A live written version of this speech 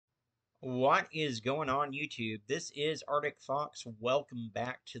What is going on YouTube? This is Arctic Fox. Welcome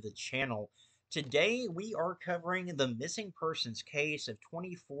back to the channel. Today we are covering the missing persons case of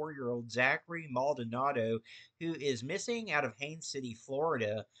 24-year-old Zachary Maldonado, who is missing out of Haines City,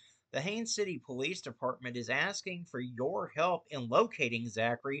 Florida. The Haines City Police Department is asking for your help in locating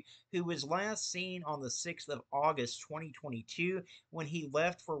Zachary, who was last seen on the 6th of August 2022 when he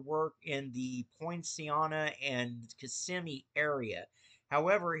left for work in the Poinciana and Kissimmee area.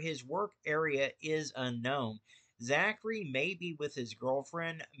 However, his work area is unknown. Zachary may be with his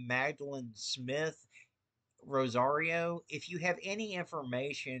girlfriend, Magdalene Smith Rosario. If you have any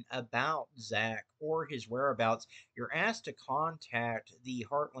information about Zach or his whereabouts, you're asked to contact the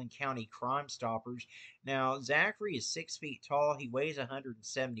Heartland County Crime Stoppers. Now, Zachary is 6 feet tall. He weighs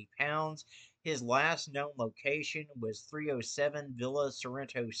 170 pounds. His last known location was 307 Villa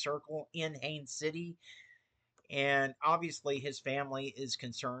Sorrento Circle in Haines City. And obviously his family is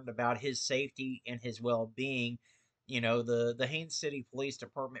concerned about his safety and his well-being. The Haines City Police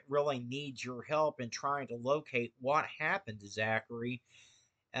Department really needs your help in trying to locate what happened to Zachary.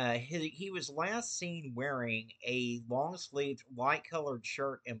 He was last seen wearing a long-sleeved light-colored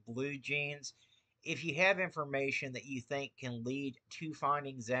shirt and blue jeans. If you have information that you think can lead to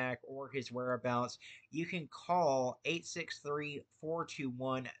finding Zach or his whereabouts, you can call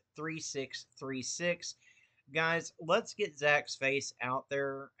 863-421-3636. Guys, let's get Zach's face out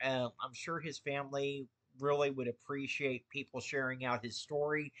there. I'm sure his family really would appreciate people sharing out his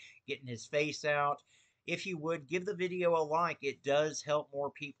story, getting his face out. If you would, give the video a like. It does help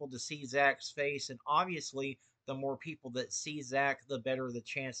more people to see Zach's face. And obviously, the more people that see Zach, the better the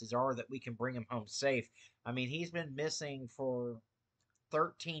chances are that we can bring him home safe. I mean, he's been missing for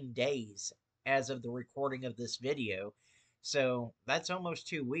 13 days as of the recording of this video. So that's almost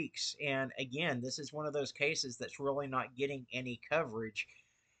 2 weeks. And again, this is one of those cases that's really not getting any coverage.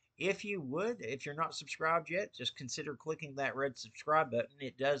 If you would, if you're not subscribed yet, just consider clicking that red subscribe button.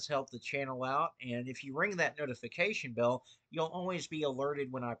 It does help the channel out. And if you ring that notification bell, you'll always be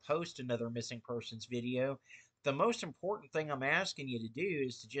alerted when I post another missing persons video. The most important thing I'm asking you to do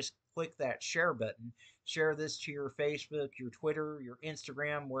is to just click that share button. Share this to your Facebook, your Twitter, your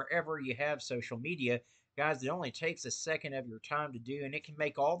Instagram, wherever you have social media. Guys, it only takes a second of your time to do, and it can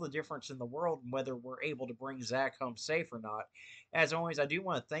make all the difference in the world in whether we're able to bring Zach home safe or not. As always, I do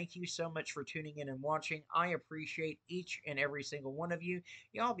want to thank you so much for tuning in and watching. I appreciate each and every single one of you.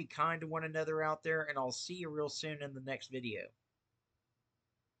 Y'all be kind to one another out there, and I'll see you real soon in the next video.